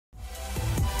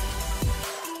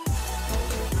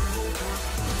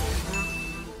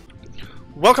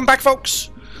Welcome back, folks.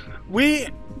 We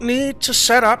need to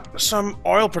set up some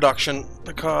oil production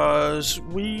because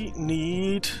we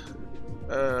need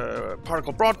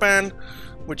particle broadband,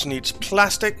 which needs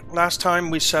plastic. Last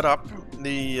time we set up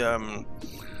the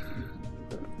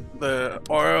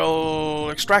oil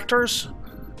extractors.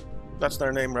 That's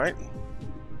their name, right?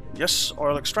 Yes,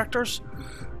 oil extractors.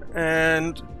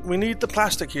 And we need the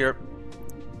plastic here.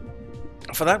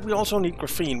 For that, we also need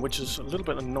graphene, which is a little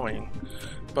bit annoying,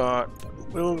 but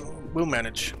we'll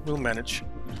manage. We'll manage.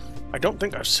 I don't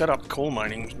think I've set up coal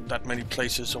mining that many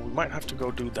places, so we might have to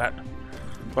go do that.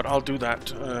 But I'll do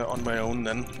that on my own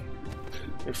then,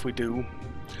 if we do.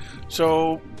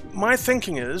 So my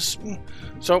thinking is,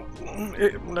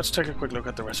 let's take a quick look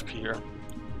at the recipe here.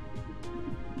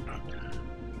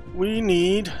 We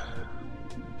need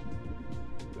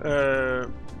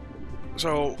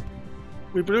so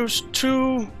we produce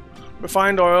 2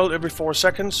 refined oil every 4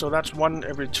 seconds, so that's 1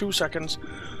 every 2 seconds,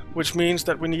 which means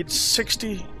that we need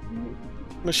 60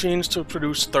 machines to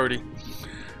produce 30.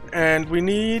 And we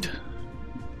need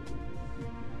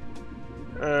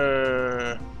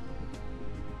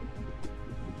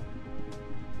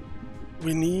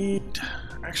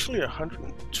actually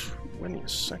 120 a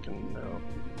second.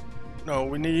 No,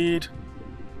 we need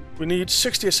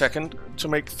 60 a second to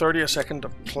make 30 a second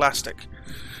of plastic.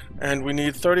 And we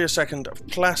need 30 a second of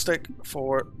plastic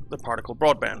for the particle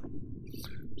broadband.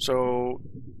 So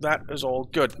that is all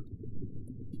good.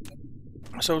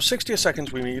 So 60 a second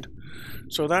we need.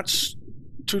 So that's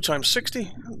 2 times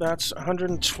 60. That's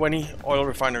 120 oil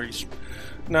refineries.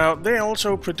 Now they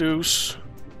also produce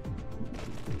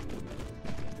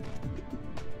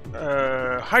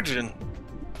hydrogen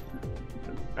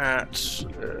at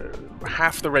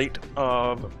half the rate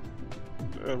of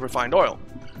refined oil.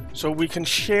 So we can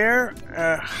share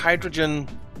a hydrogen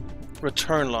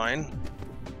return line,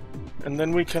 and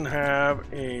then we can have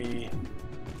a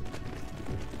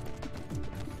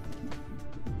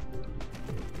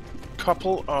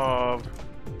couple of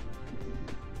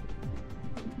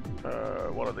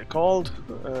what are they called?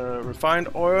 Refined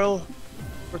oil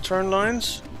return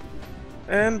lines,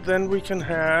 and then we can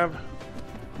have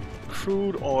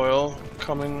crude oil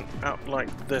coming out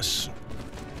like this.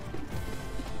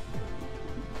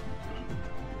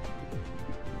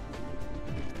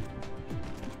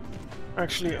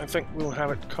 Actually, I think we'll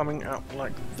have it coming out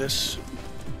like this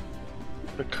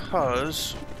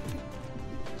because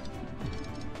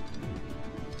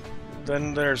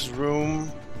then there's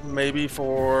room maybe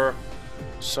for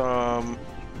some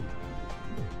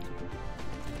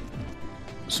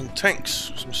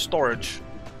tanks, some storage.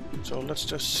 So let's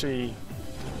just see,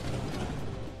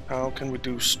 how can we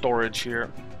do storage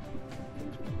here?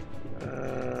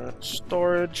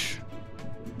 Storage.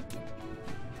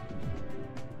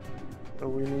 So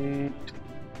we need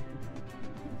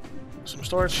some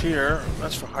storage here.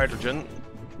 That's for hydrogen.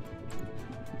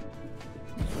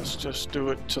 Let's just do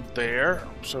it to there,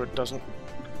 so it doesn't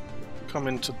come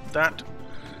into that.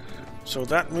 So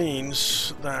that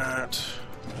means that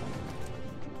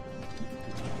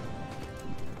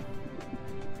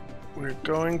we're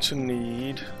going to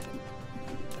need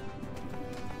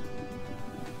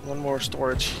 1 more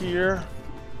storage here,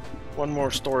 1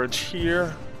 more storage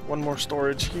here, 1 more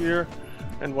storage here,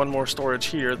 and 1 more storage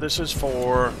here. This is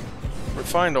for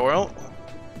refined oil.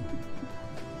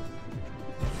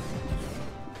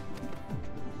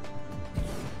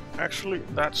 Actually,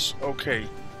 that's okay.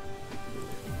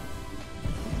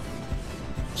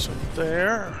 So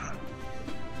there.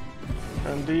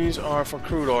 And these are for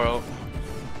crude oil.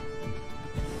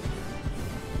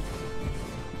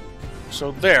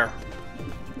 So there.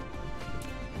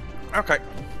 Okay.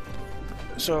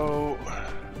 So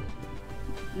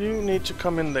you need to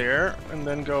come in there and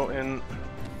then go in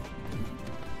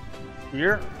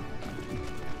here.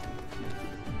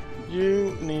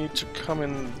 You need to come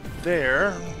in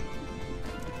there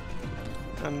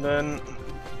and then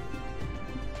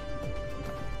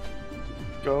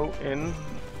go in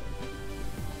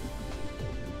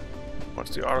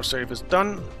once the autosave is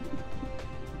done.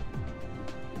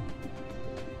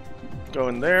 Go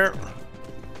in there,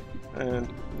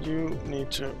 and you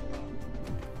need to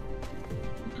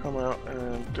come out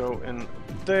and go in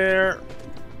there,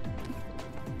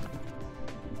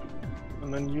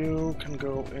 and then you can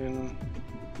go in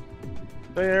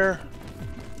there,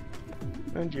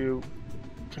 and you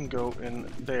can go in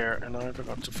there. And I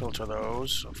forgot to filter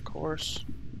those, of course.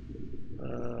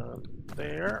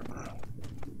 There,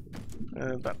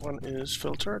 and that one is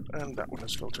filtered, and that one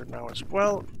is filtered now as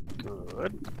well.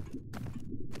 Good.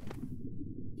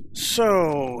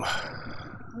 So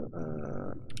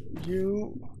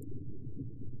you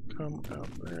come out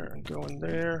there and go in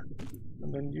there,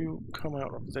 and then you come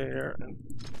out of there and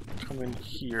come in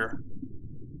here.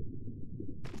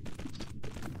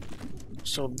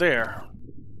 So there.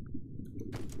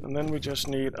 And then we just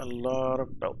need a lot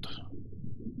of belt.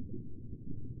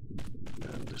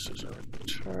 And this is our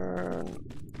return.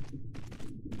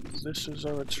 This is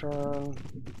our return.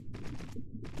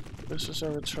 This is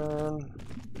our return.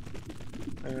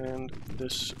 And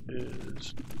this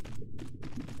is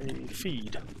a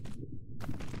feed.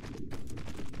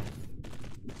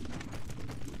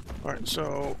 Alright,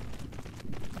 so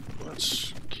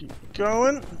let's keep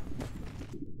going.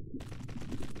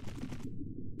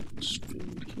 Let's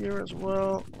feed here as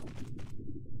well.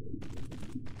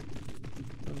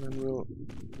 And then we'll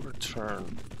return.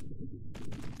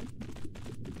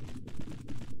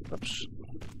 Oops.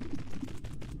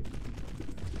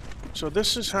 So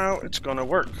this is how it's gonna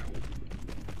work.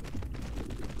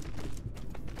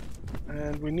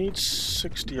 And we need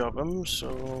 60 of them,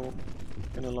 so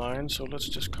in a line, so let's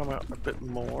just come out a bit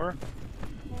more.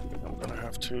 I'm gonna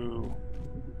have to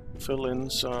fill in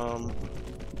some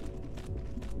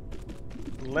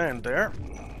land there.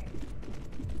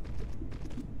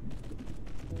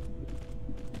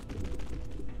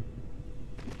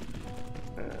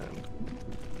 And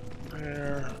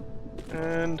there,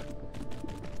 and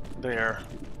there.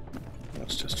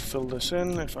 Let's just fill this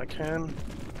in if I can.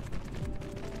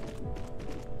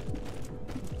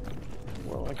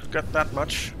 Well, I could get that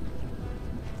much.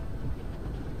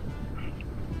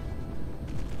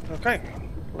 Okay,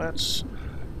 let's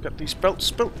get these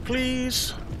belts built,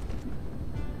 please.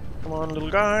 Come on, little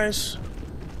guys.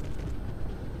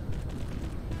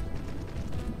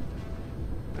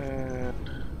 And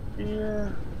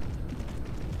here.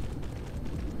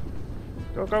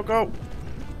 Go, go, go.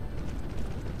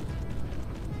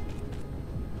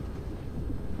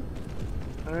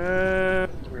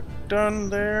 And we're done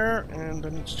there, and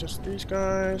then it's just these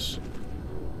guys.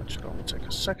 That should only take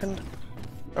a second.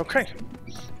 Okay,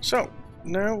 so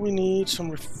now we need some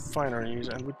refineries,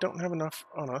 and we don't have enough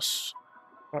on us,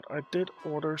 but I did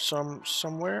order some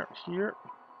somewhere here.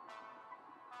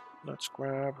 Let's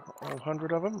grab all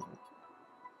 100 of them.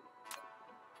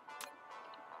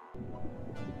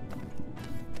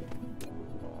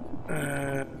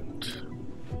 And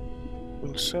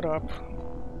we'll set up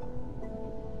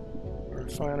a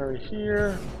refinery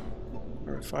here,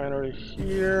 a refinery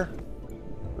here.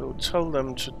 We'll tell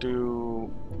them to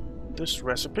do this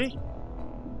recipe.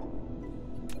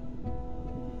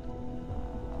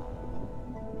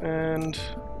 And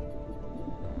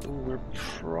we're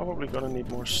probably going to need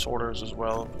more sorters as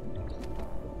well.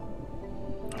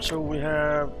 So we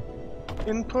have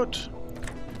input,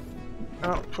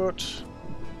 output,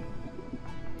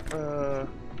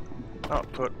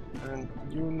 output, and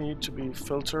you need to be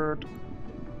filtered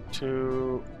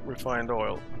to refined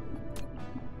oil.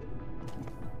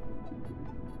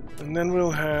 And then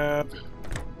we'll have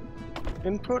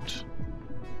input,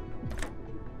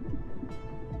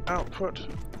 output,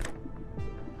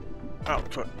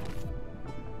 output.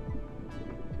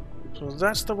 So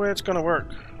that's the way it's going to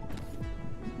work.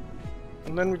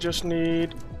 And then we just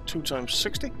need 2 times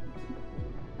 60.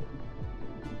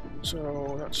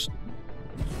 So that's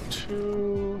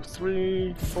 2,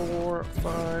 3, 4,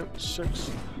 5,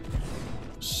 6,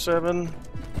 7,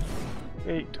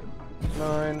 8,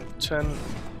 9, 10,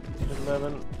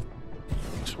 11,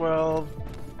 12,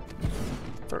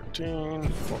 13,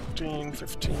 14,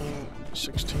 15,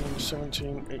 16,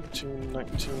 17, 18,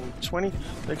 19, 20.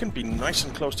 They can be nice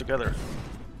and close together.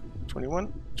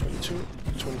 21, 22,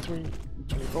 23,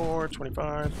 24,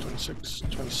 25, 26,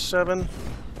 27,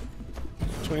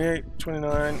 28,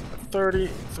 29, 30,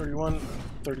 31,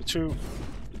 32,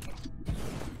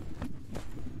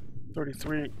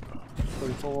 33,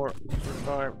 34,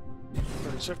 35,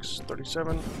 36,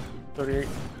 37, 38,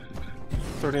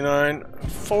 39,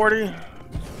 40,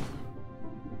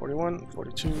 41,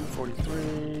 42,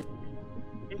 43,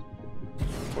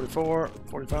 44,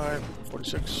 45,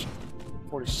 46,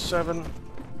 47,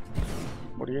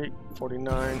 48,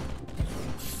 49,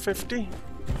 50,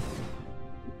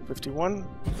 51,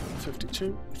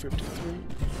 52, 53,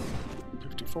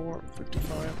 54,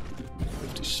 55,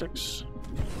 56,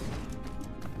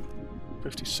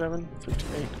 57,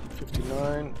 58,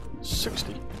 59,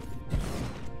 60.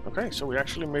 Okay, so we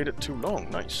actually made it too long.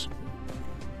 Nice.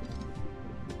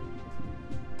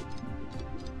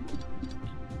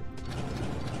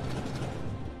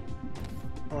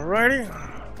 Alrighty.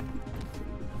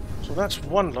 So that's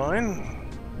one line.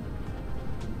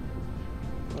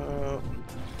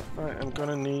 I am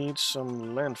gonna need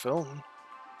some landfill.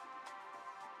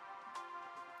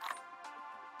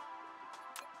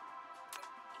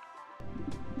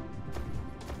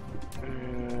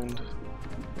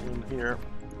 here.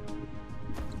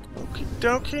 Okie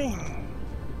dokie.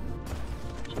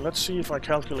 So let's see if I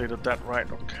calculated that right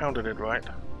or counted it right.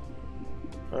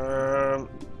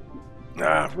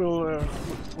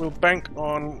 We'll bank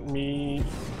on me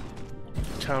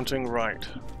counting right,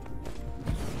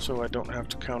 so I don't have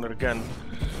to count it again.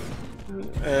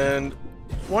 And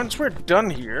once we're done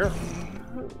here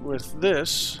with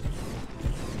this,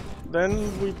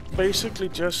 then we basically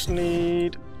just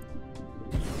need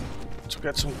to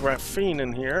get some graphene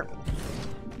in here.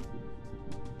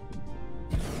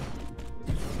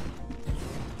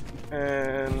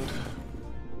 And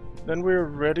then we're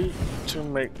ready to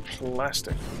make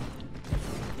plastic.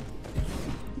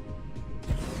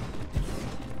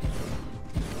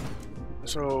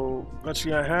 So let's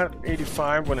see, I had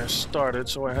 85 when I started,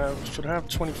 so I should have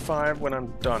 25 when I'm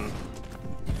done.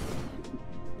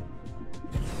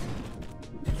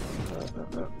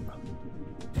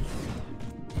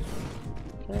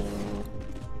 Okay.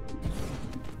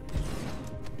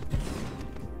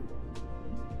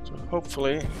 So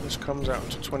hopefully this comes out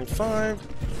to 25.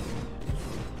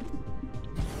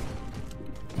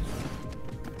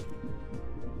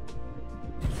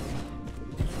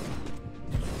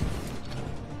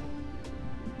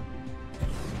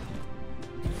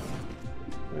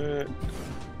 It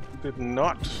did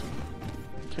not.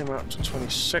 Came out to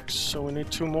 26, so we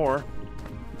need 2 more.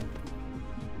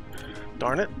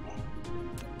 Darn it.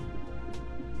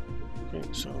 Okay,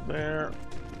 so there,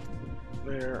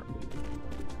 there,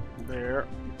 there,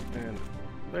 and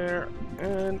there,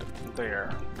 and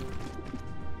there.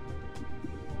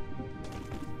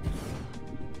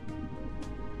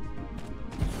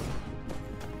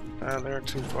 And they're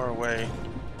too far away.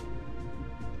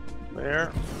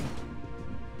 There.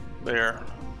 There.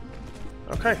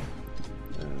 Okay.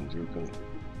 And you can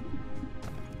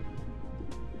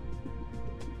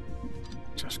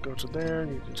just go to there,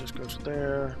 you can just go to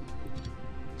there.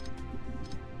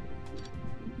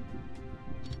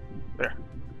 There.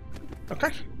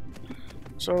 Okay.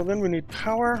 So then we need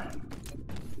power.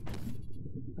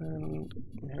 And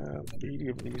we have 80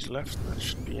 of these left. That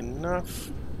should be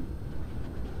enough.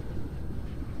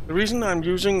 The reason I'm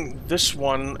using this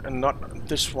one and not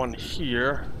this one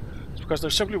here is because there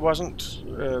simply wasn't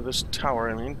this tower.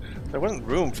 I mean, there wasn't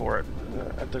room for it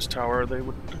at this tower. They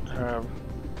would have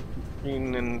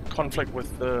been in conflict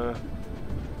with the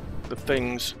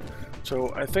things.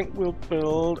 So I think we'll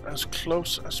build as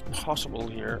close as possible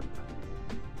here.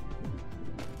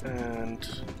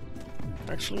 And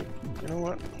actually, you know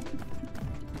what?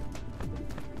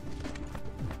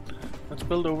 Let's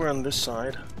build over on this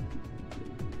side.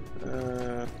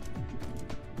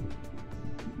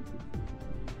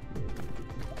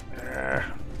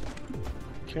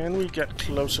 Can we get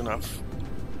close enough?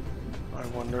 I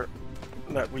wonder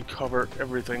that we cover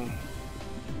everything.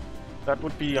 That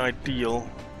would be ideal.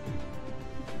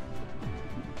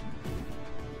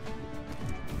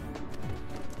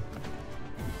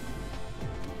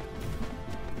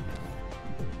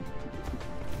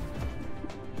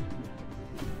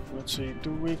 Let's see,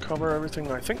 do we cover everything?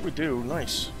 I think we do.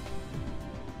 Nice.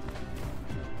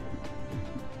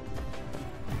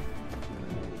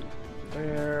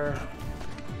 There,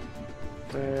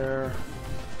 there,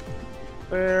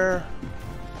 there,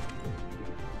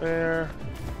 there,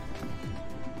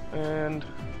 and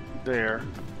there,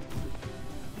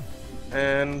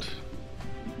 and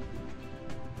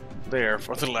there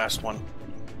for the last one.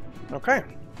 Okay.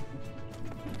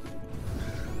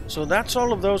 So that's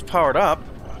all of those powered up.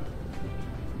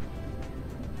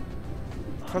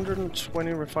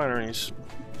 120 refineries,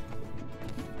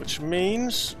 which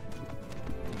means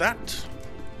that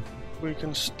we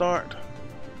can start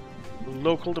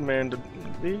local demanded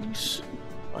these.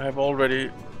 I have already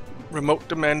remote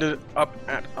demanded up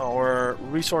at our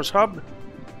resource hub.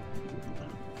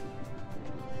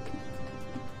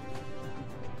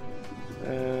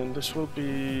 And this will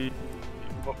be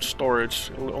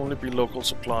storage, it will only be local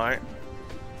supply.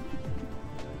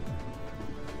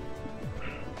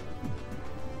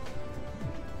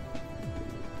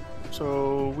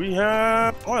 So we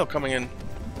have oil coming in.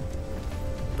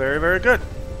 Very, very good.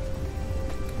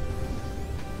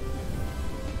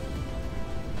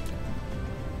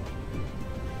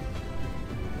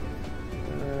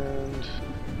 And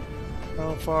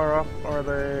how far up are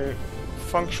they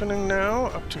functioning now?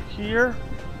 Up to here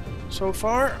so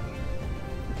far.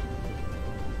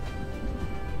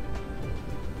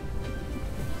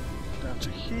 Down to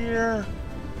here.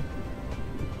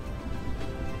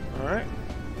 Alright.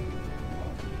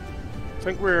 I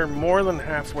think we're more than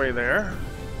halfway there.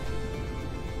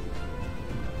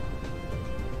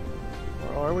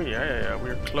 Or are we? Yeah.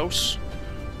 We're close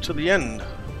to the end.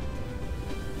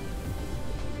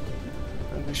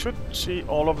 And we should see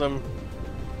all of them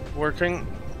working,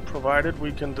 provided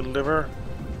we can deliver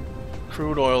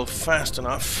crude oil fast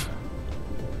enough,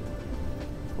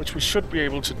 which we should be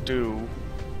able to do.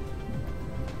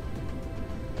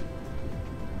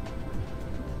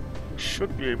 We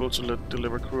should be able to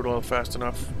deliver crude oil fast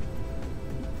enough.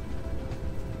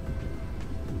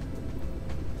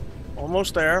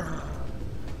 Almost there.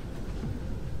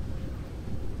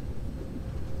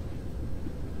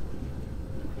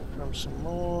 Here comes some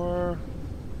more.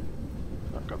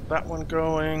 I've got that one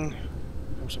going.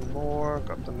 Some more.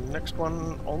 Got the next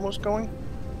one almost going.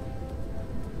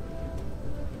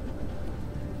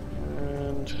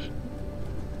 And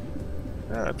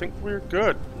yeah, I think we're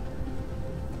good.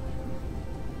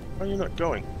 Why are you not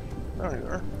going? There you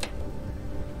are.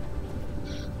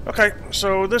 Okay,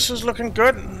 so this is looking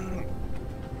good.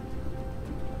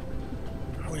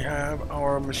 We have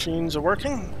our machines are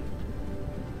working.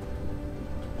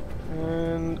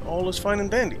 And all is fine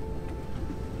and dandy.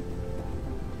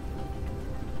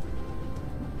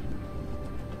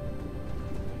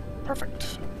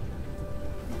 Perfect.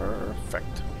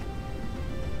 Perfect.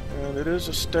 And it is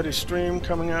a steady stream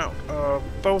coming out of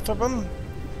both of them.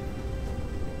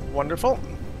 Wonderful.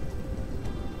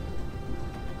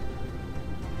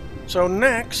 So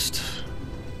next,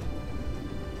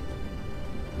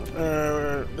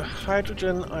 the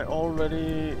hydrogen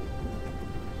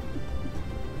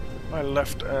I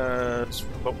left as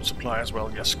boat supply as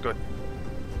well. Yes, good.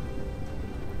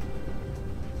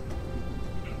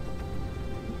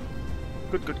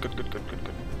 Good.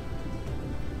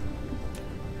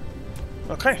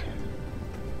 Okay.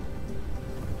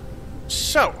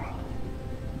 So,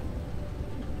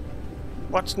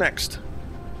 what's next?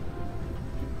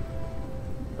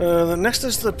 The next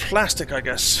is the plastic, I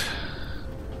guess.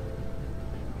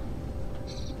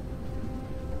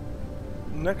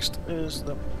 Next is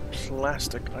the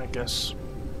plastic, I guess.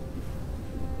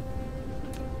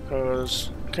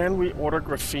 Because can we order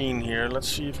graphene here? Let's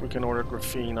see if we can order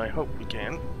graphene. I hope we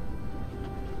can.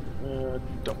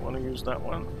 Don't want to use that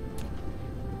one.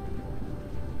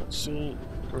 Let's see.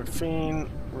 Graphene,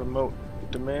 remote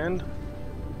demand.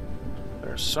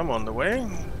 There's some on the way.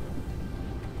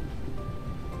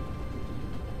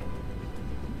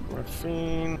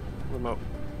 Graphene, remote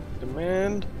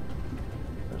demand.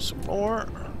 There's some more.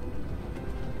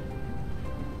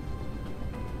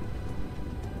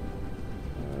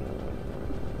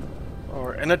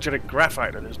 Or energetic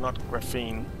graphite, it is not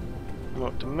graphene.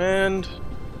 Remote demand.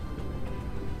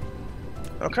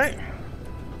 Okay.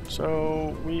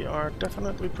 So we are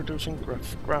definitely producing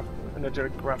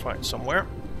energetic graphite somewhere.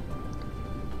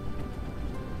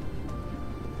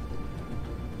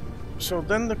 So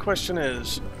then the question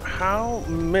is, how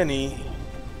many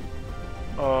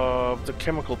of the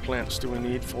chemical plants do we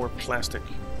need for plastic?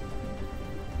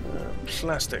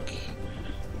 Plastic.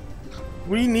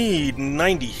 We need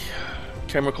 90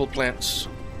 chemical plants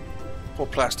for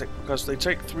plastic because they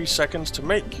take 3 seconds to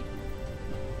make.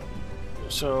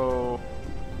 So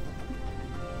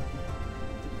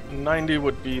 90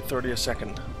 would be 30 a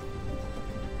second.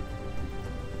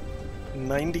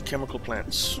 90 chemical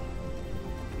plants.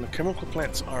 And the chemical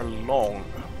plants are long.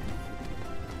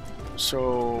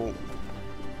 So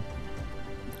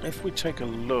if we take a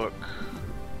look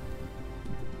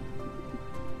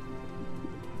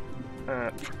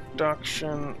at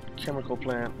production chemical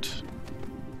plant,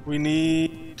 we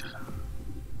need,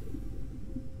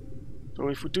 so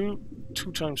if we do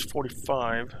 2 times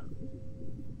 45,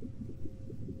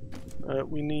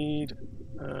 we need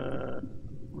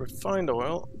refined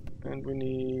oil, and we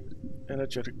need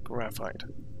energetic graphite,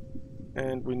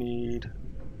 and we need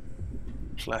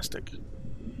plastic,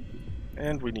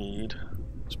 and we need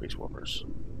space warpers.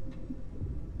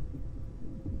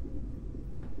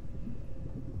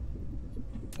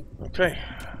 Okay,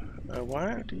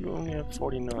 why do you only have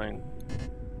 49?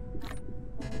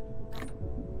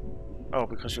 Oh,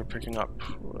 because you're picking up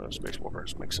space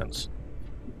warpers, makes sense.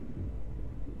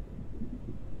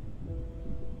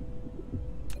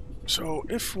 So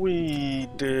if we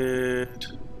did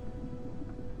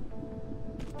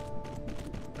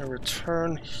a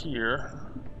return here,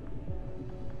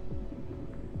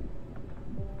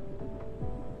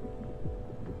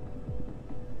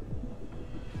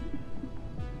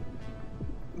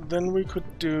 then we could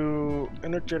do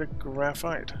energetic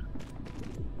graphite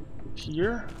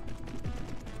here.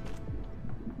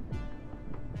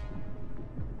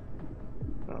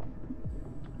 Oh.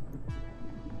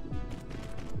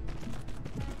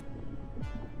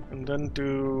 And then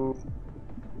do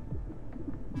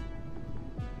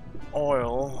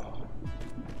oil.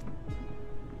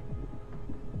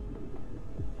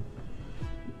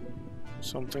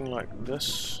 Something like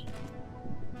this.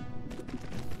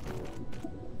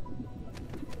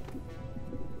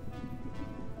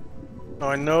 Now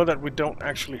I know that we don't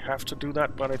actually have to do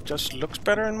that, but it just looks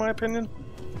better in my opinion.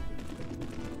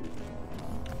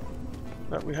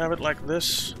 That we have it like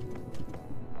this.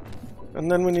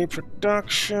 And then we need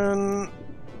production,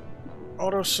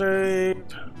 autosave.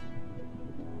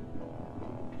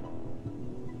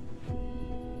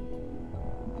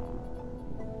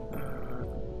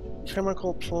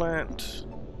 Chemical plant.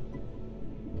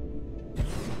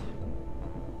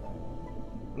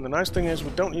 And the nice thing is we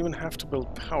don't even have to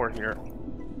build power here.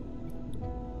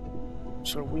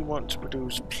 So we want to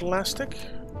produce plastic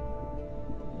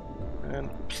and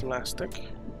plastic.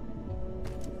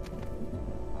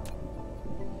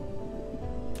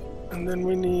 And then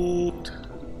we need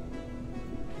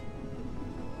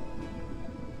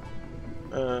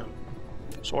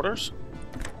sorters.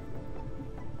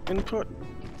 Input.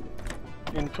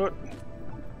 Input,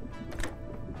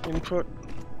 input,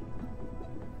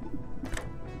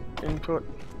 input,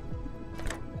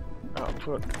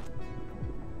 output.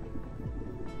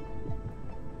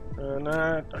 And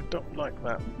I don't like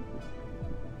that.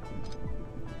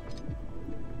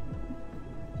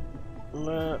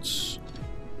 Let's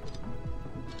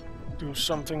do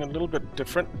something a little bit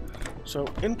different. So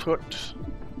input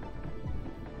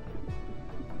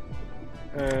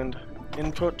and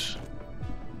input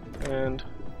and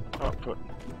output.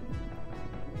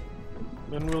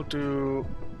 Then we'll do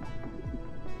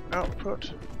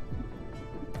output,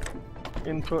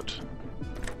 input,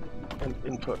 and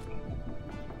input.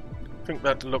 I think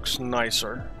that looks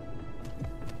nicer.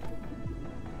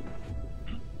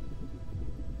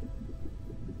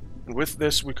 And with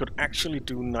this we could actually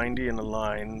do 90 in a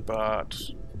line, but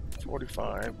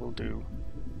 45 will do.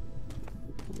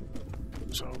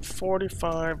 So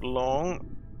 45 long.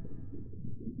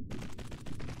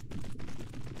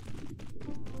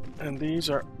 And these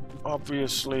are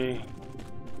obviously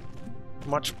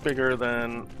much bigger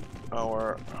than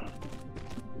our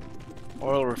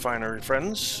oil refinery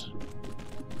friends.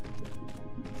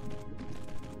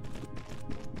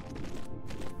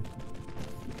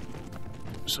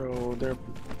 So they're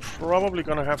probably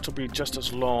going to have to be just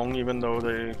as long, even though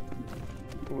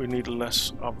we need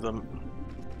less of them.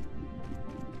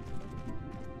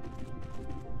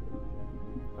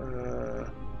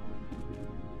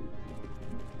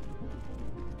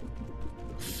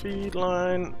 Feed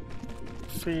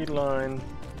line,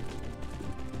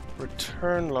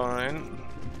 return line,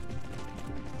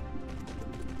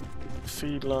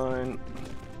 feed line,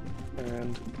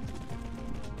 and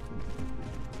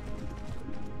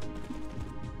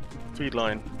feed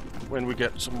line when we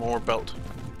get some more belt.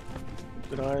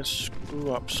 Did I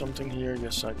screw up something here?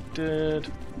 Yes, I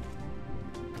did.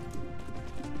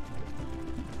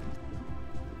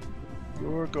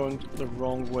 You're going the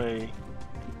wrong way.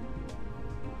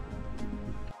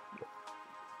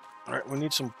 Alright, we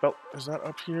need some belt. Is that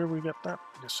up here? We get that?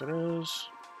 Yes, it is.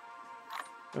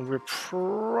 And we're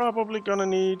probably gonna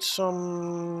need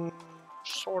some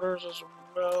sorters as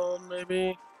well,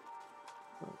 maybe.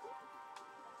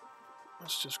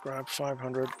 Let's just grab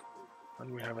 500,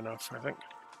 and we have enough, I think.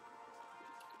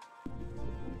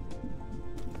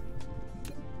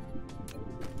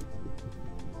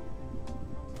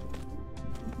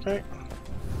 Okay.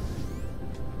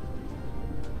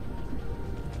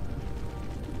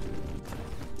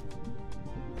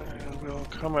 And we'll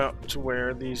come out to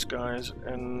where these guys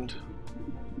end,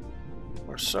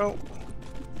 or so.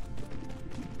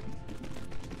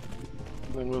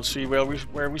 Then we'll see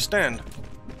where we stand.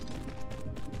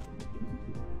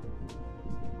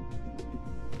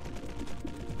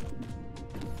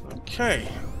 Okay.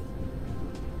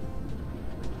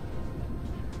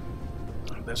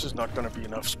 This is not going to be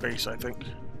enough space, I think.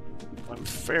 I'm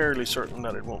fairly certain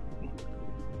that it won't.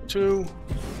 2,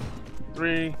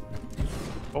 3,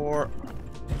 4,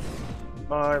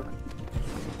 5,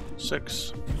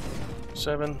 6,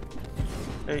 7,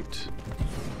 8,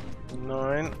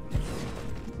 9,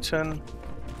 10,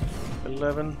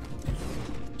 11,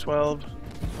 12,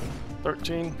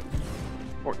 13,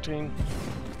 14,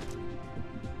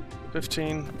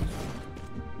 15,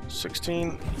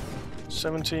 16,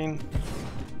 17,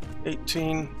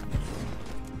 18,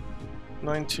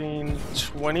 19,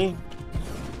 20,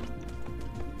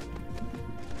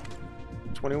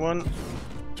 21,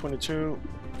 22,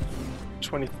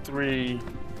 23,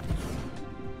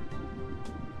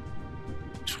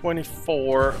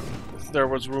 24. There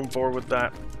was room for with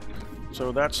that.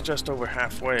 So that's just over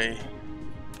halfway.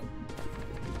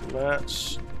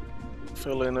 Let's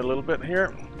fill in a little bit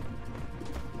here.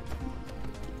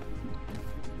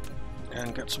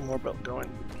 and get some more build going.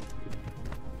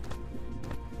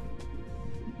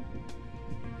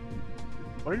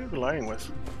 What are you colliding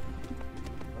with?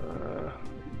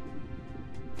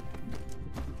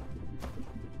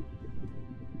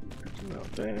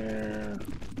 Out there.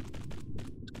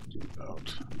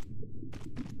 Out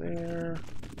there.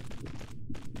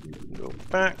 You can go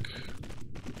back.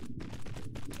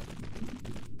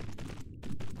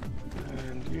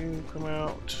 And you come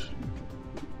out.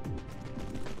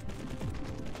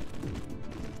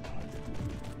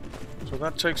 So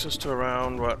that takes us to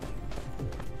around what?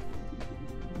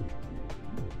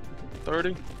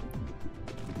 30?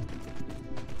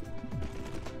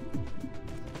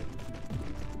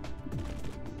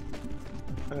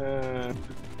 And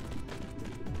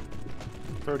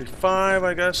 35,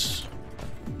 I guess.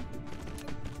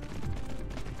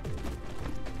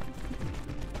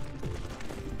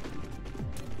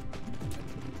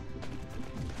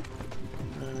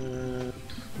 And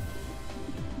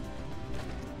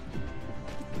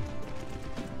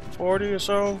 40 or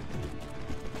so.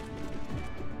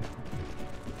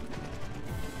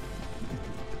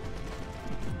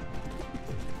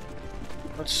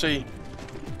 Let's see.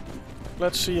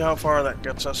 Let's see how far that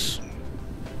gets us.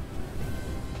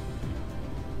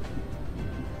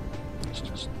 Let's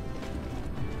just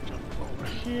jump over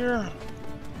here.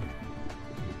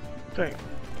 Okay.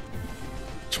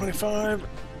 25,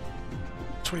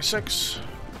 26,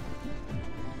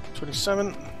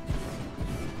 27,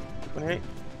 28,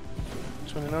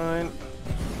 29,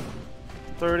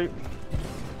 30,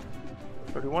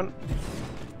 31,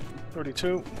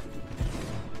 32,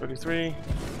 33,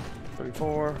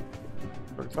 34,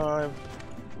 35,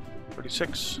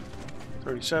 36,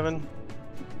 37,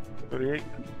 38,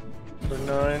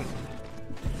 39,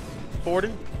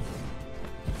 40,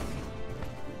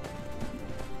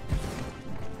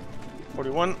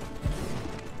 41,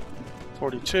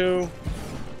 42,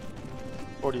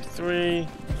 43,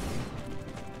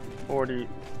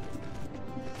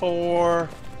 44,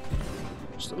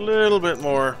 just a little bit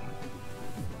more.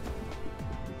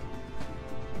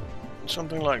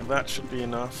 Something like that should be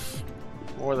enough.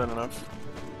 More than enough.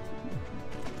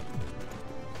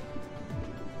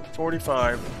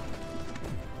 45.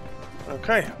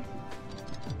 Okay.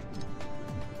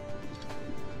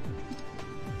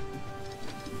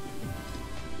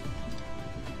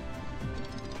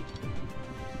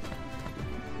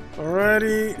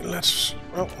 Alrighty,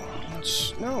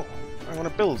 no, I want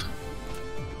to build.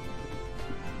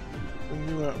 Bring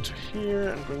you out to here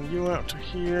and bring you out to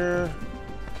here.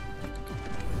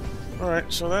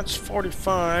 Alright, so that's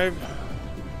 45.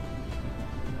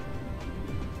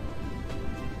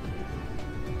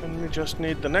 And we just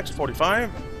need the next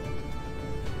 45.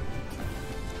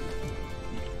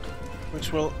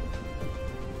 Which will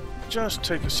just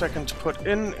take a second to put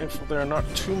in if there are not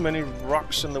too many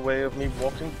rocks in the way of me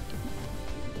walking.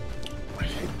 I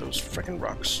hate those frickin'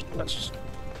 rocks. Let's just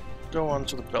go on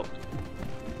to the belt.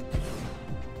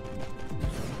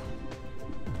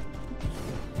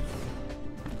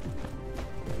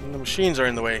 The machines are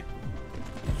in the way.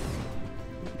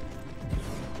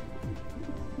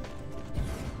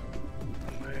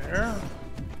 There.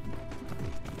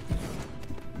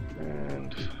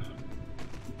 And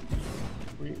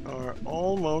we are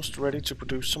almost ready to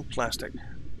produce some plastic.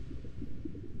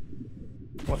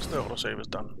 Once the autosave is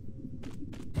done.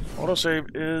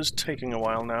 Autosave is taking a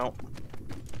while now.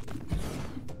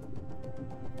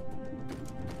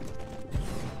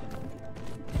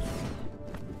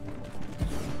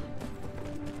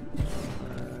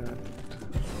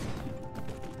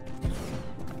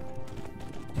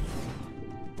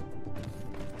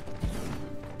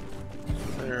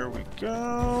 There we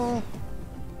go.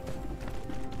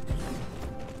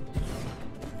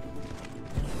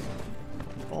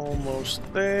 Almost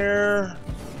there.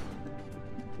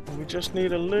 We just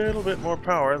need a little bit more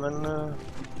power, then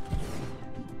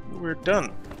we're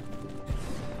done.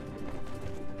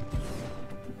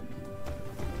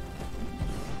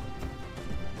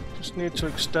 Just need to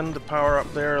extend the power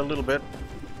up there a little bit.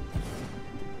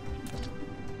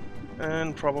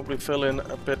 And probably fill in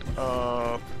a bit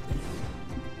of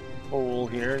hole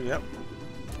here, yep.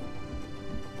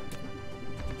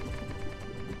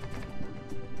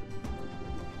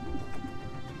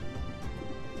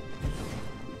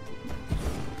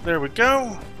 There we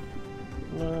go.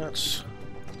 Let's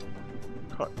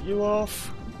cut you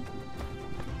off.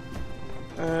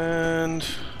 And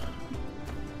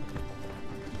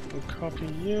we'll copy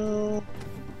you.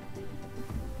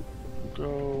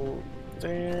 Go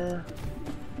there.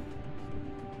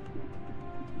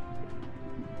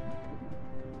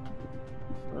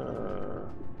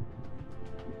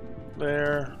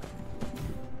 There.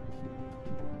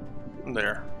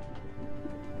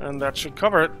 And that should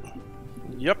cover it.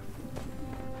 Yep.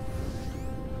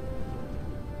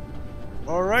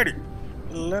 Alrighty.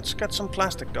 Let's get some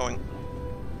plastic going.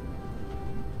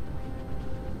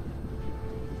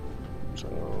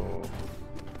 So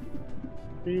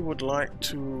we would like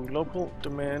to local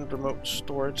demand remote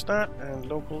storage that, and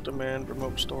local demand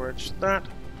remote storage that,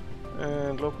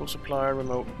 and local supply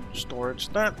remote storage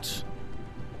that.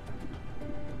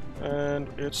 And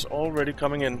it's already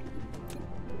coming in.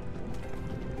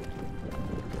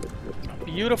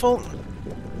 Beautiful.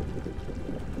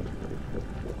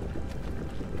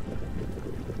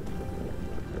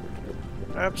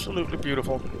 Absolutely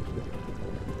beautiful.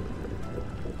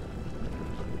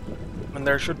 And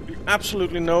there should be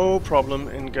absolutely no problem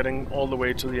in getting all the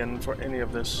way to the end for any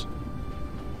of this.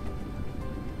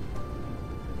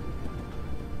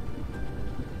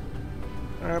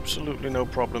 Absolutely no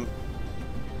problem.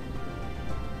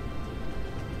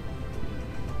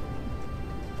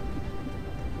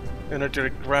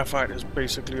 Energetic graphite is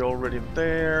basically already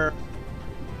there.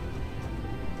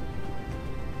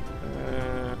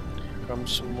 And here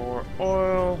comes some more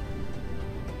oil.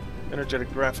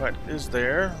 Energetic graphite is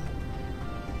there.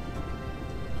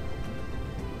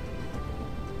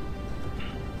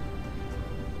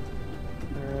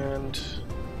 And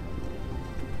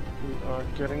we are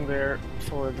getting there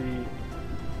for the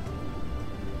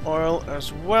oil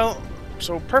as well.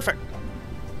 So perfect.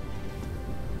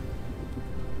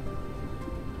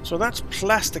 So that's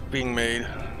plastic being made.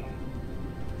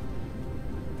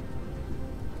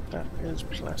 That is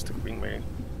plastic being made.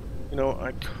 You know,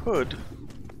 I could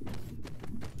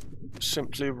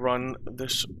simply run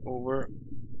this over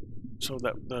so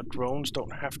that the drones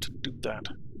don't have to do that.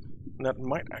 And that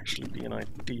might actually be an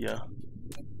idea.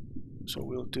 So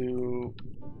we'll do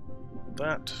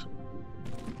that.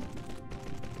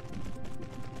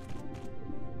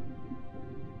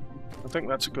 I think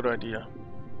that's a good idea.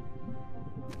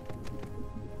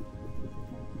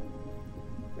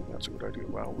 That's a good idea.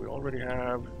 Wow, we already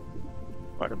have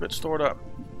quite a bit stored up.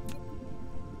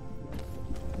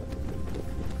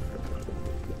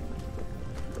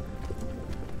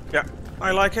 Yeah,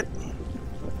 I like it.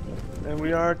 And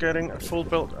we are getting a full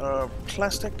build of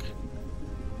plastic.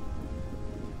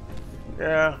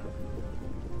 Yeah.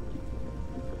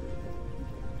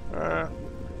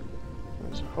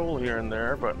 There's a hole here and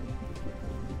there, but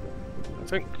I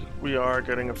think we are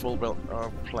getting a full build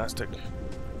of plastic.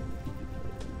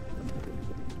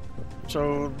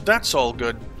 So that's all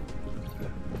good.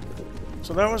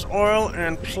 So that was oil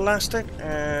and plastic,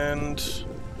 and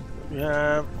we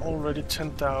have already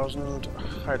 10,000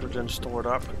 hydrogen stored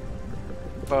up.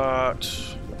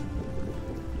 But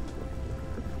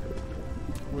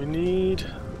we need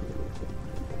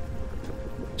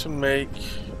to make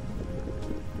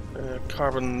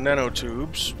carbon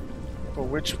nanotubes, for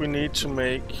which we need to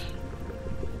make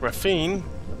graphene,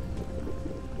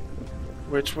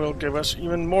 which will give us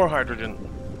even more hydrogen.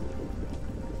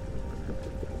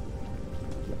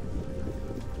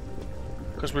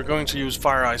 Because we're going to use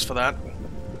fire ice for that.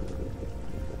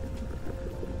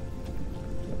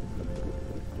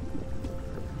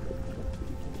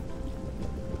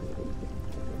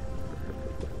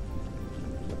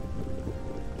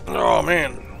 Oh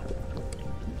man.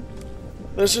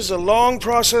 This is a long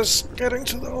process getting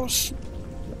to those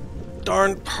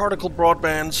darn particle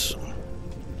broadbands.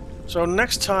 So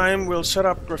next time we'll set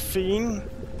up graphene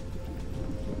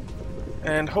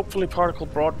and hopefully particle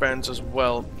broadbands as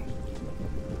well.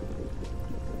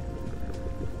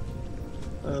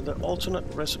 The alternate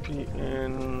recipe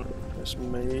is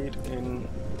made in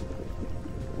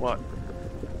what?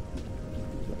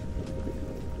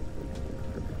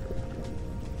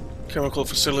 Chemical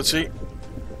facility.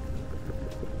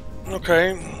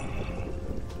 Okay.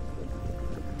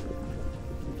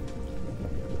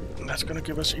 That's gonna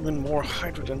give us even more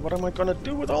hydrogen. What am I gonna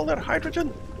do with all that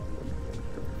hydrogen?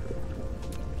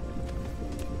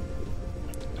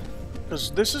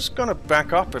 Because this is gonna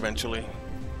back up eventually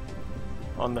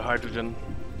on the hydrogen.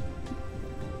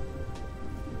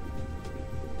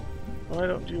 Why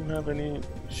don't you have any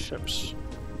ships?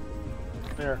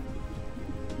 There.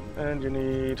 And you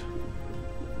need...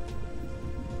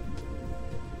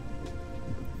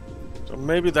 So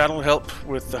maybe that'll help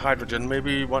with the hydrogen.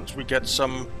 Maybe once we get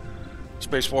some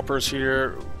space warpers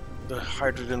here, the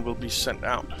hydrogen will be sent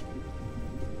out.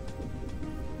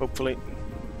 Hopefully.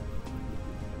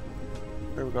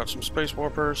 Here we got some space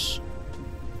warpers.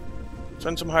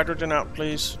 Send some hydrogen out,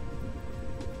 please.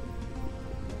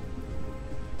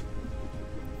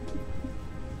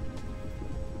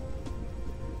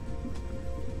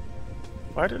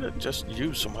 Why did it just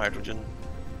use some hydrogen?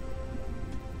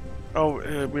 Oh,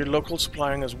 we're local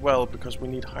supplying as well because we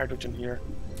need hydrogen here.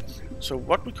 So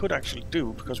what we could actually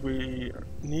do, because we're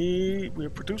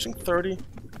producing 30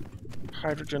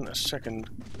 hydrogen a second.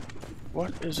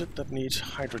 What is it that needs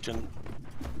hydrogen?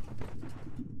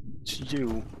 It's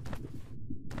you.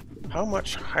 How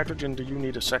much hydrogen do you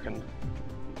need a second?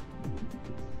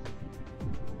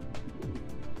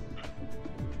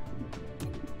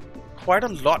 Quite a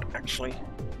lot, actually.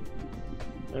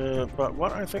 But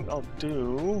what I think I'll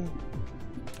do...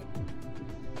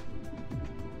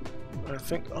 I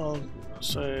think I'll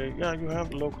say, yeah, you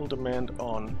have local demand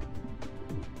on.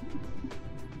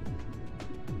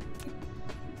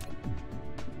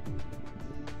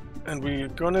 And we're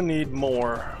gonna need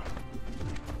more.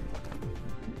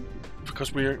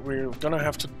 Because we're gonna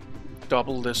have to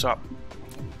double this up.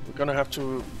 We're gonna have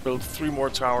to build 3 more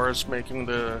towers, making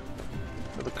the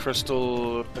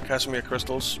Casimir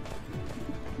crystals.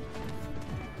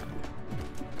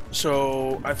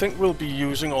 So I think we'll be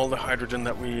using all the hydrogen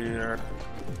that we're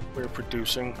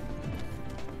producing.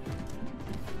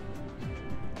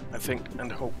 I think and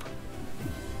hope.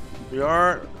 We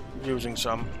are using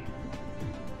some.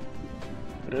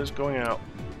 It is going out.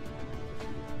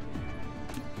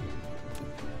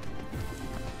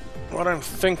 What I'm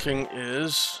thinking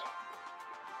is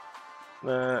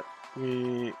that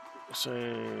we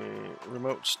say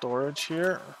remote storage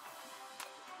here.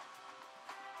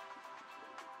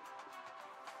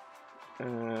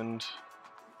 And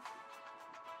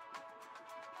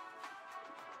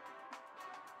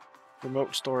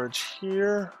remote storage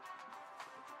here.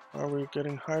 Are we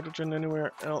getting hydrogen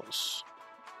anywhere else?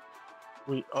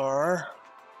 We are.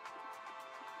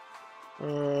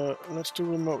 Let's do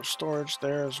remote storage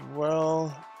there as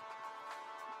well.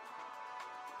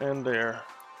 And there.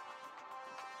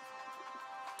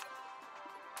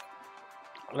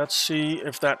 Let's see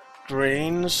if that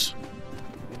drains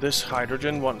this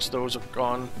hydrogen once those are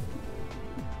gone.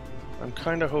 I'm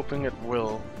kind of hoping it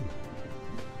will.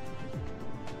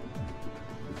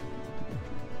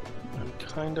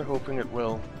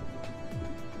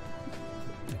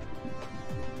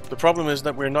 The problem is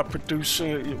that we're not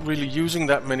really using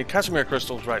that many Casimir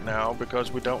crystals right now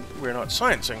because we're not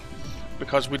sciencing,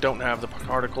 because we don't have the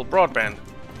particle broadband.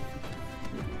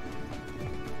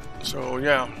 So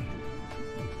yeah.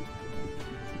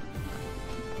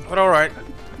 But alright.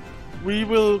 We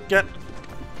will get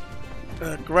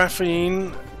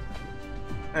graphene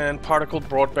and particle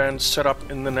broadband set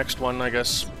up in the next one, I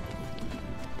guess.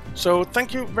 So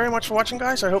thank you very much for watching,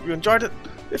 guys. I hope you enjoyed it.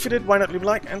 If you did, why not leave a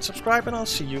like and subscribe, and I'll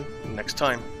see you next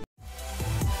time.